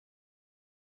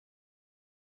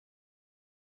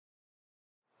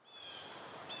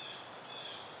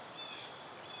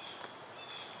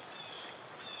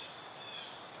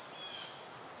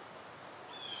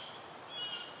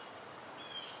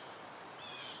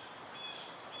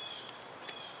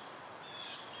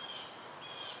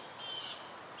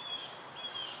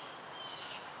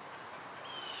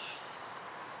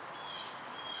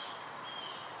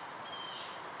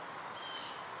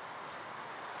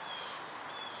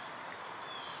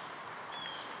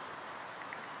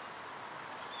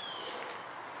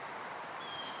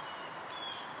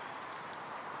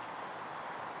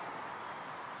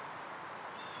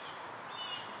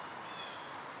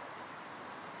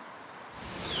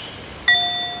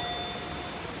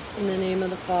In the name of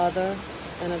the Father,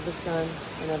 and of the Son,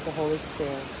 and of the Holy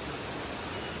Spirit.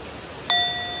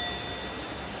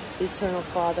 Eternal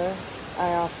Father, I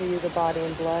offer you the body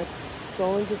and blood,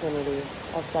 soul and divinity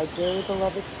of thy dearly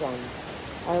beloved Son,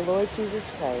 our Lord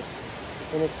Jesus Christ,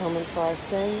 in atonement for our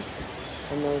sins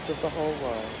and those of the whole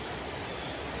world.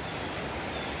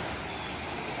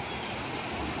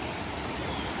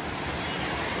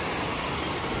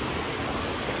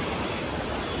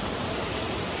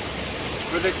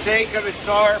 For the sake of his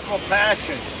sorrowful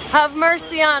passion, have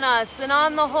mercy on us and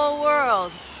on the whole world.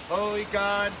 Holy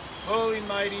God, Holy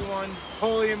Mighty One,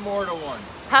 Holy Immortal One,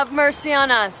 have mercy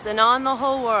on us and on the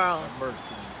whole world. have mercy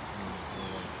on us.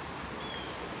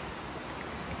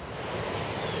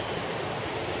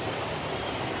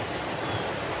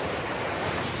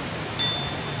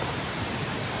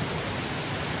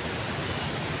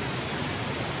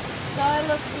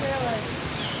 Zyla fearless,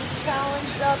 who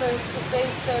challenged others to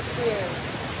face their fears.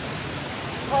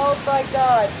 Called by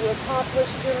God to accomplish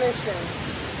your mission,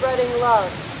 spreading love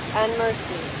and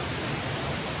mercy.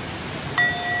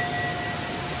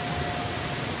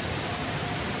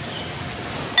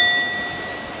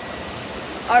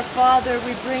 Our Father,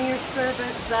 we bring your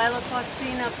servant Zyla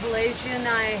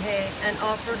Nyahay and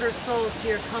offer her soul to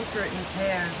your comfort and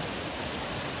care.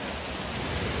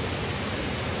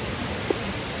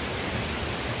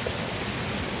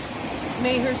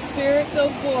 May her spirit go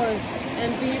forth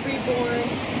and be reborn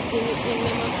in the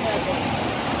kingdom of heaven.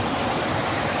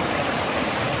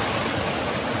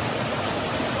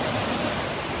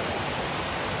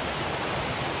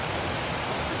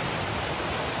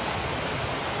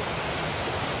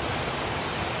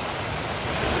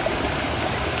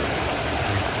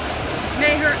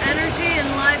 May her energy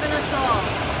enliven us all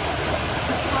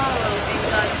to follow in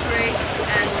God's grace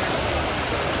and mercy.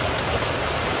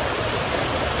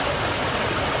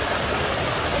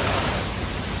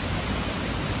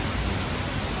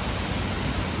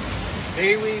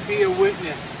 May we be a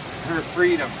witness to her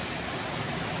freedom.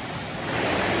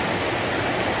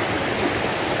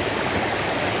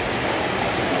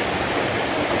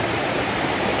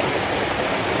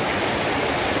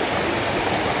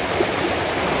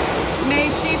 May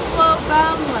she flow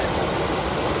boundless,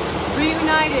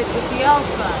 reunited with the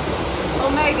Alpha,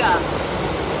 Omega,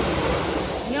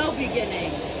 no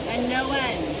beginning and no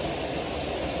end.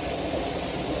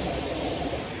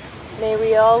 May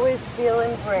we always feel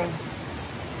embraced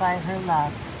by her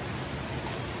love.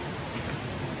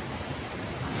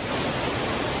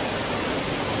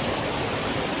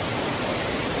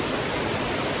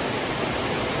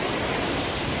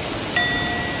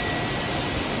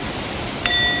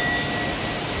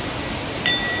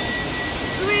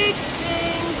 Sweet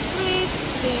thing, sweet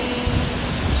thing.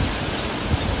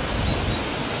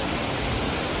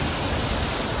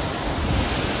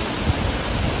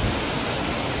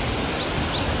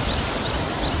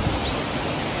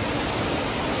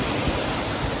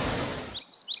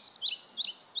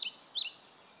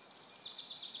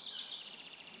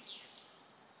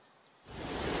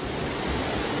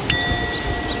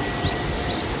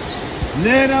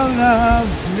 Little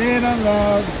love, little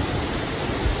love.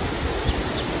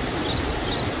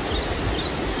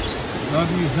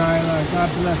 Love you, Zyla. God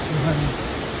bless you, honey.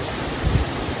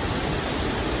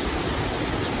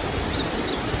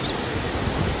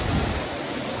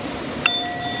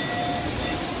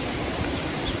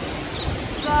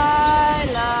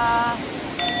 Zyla,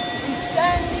 we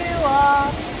send you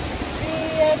off, be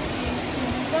at peace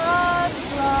in God's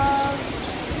love.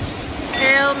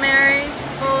 Hail Mary,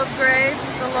 full of grace,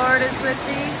 the Lord is with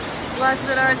thee.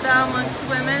 Blessed art thou amongst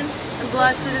women, and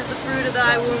blessed is the fruit of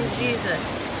thy womb,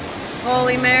 Jesus.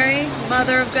 Holy Mary,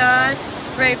 Mother of God,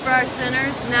 pray for our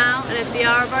sinners, now and at the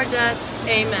hour of our death.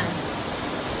 Amen.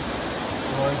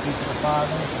 Glory be to the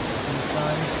Father, and to the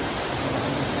Son, and to the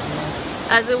Holy Spirit.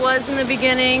 As it was in the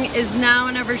beginning, is now,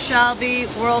 and ever shall be,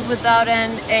 world without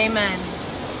end. Amen.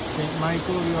 Saint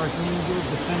Michael, the Archangel,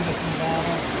 defend us in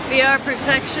battle. Be our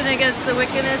protection against the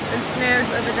wickedness and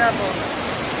snares of the devil.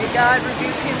 May God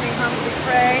rebuke him, we humbly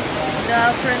pray.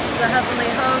 Thou, Prince of the heavenly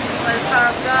host, by the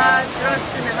power of God,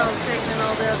 thrust into hell Satan and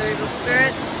all the other evil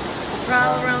spirits, who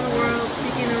prowl around the world,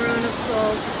 seeking the ruin of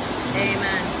souls.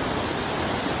 Amen.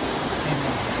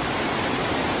 Amen.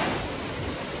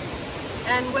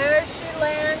 And where she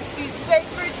lands, be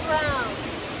sacred ground.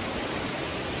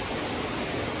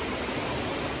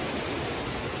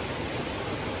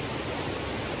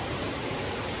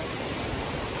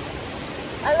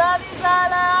 I love you,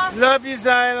 Zyla. Love you,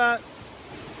 Zyla.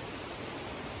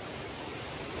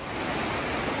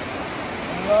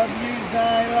 Love you,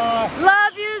 Zyla.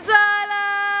 Love you,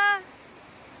 Zyla.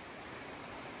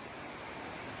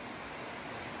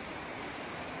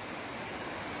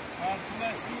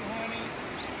 Bless you, honey.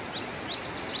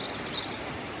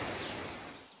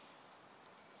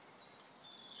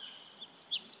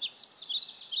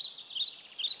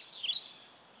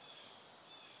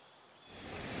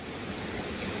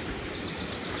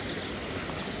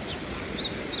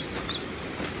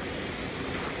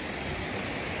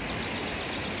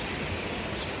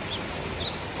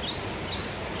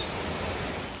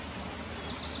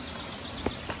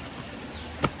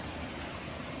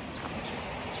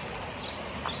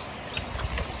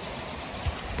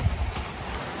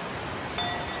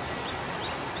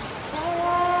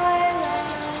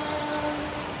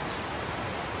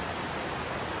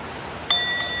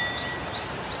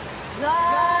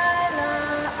 Zyla,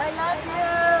 I love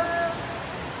you.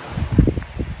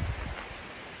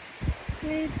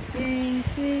 Sleeping,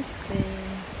 sleeping.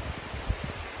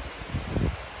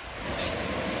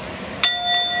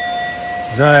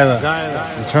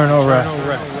 Zyla, eternal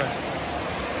rest.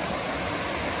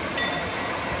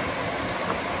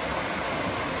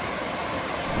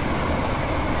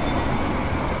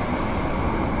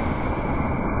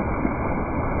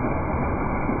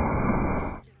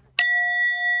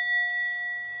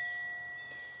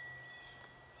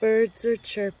 Birds are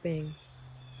chirping.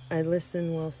 I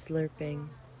listen while slurping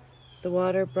the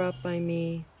water brought by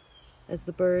me as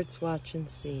the birds watch and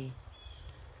see.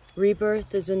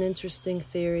 Rebirth is an interesting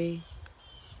theory.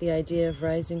 The idea of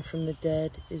rising from the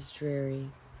dead is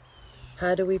dreary.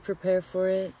 How do we prepare for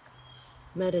it?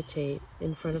 Meditate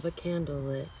in front of a candle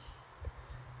lit.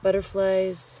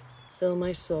 Butterflies fill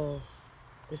my soul.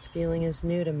 This feeling is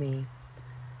new to me.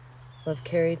 Love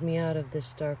carried me out of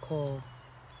this dark hole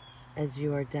as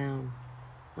you are down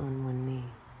on one knee.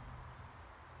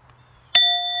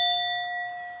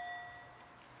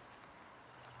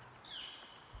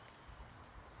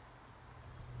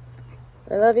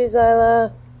 I love you,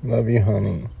 Zyla. Love you,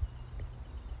 honey.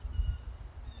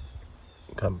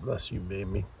 God bless you,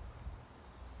 baby.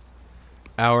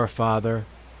 Our Father,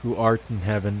 who art in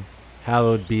heaven,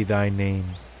 hallowed be thy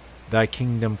name. Thy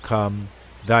kingdom come,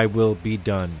 thy will be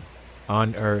done,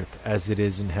 on earth as it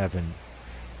is in heaven.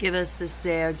 Give us this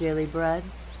day our daily bread.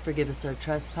 Forgive us our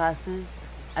trespasses,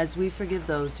 as we forgive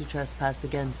those who trespass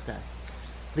against us.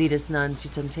 Lead us not into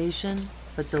temptation,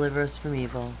 but deliver us from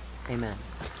evil. Amen.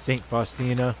 Saint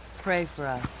Faustina, Pray for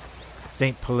us.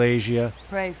 Saint Pelagia,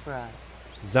 Pray for us.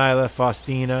 Zyla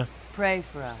Faustina, Pray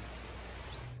for us.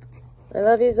 I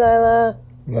love you, Zyla.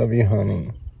 Love you,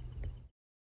 honey.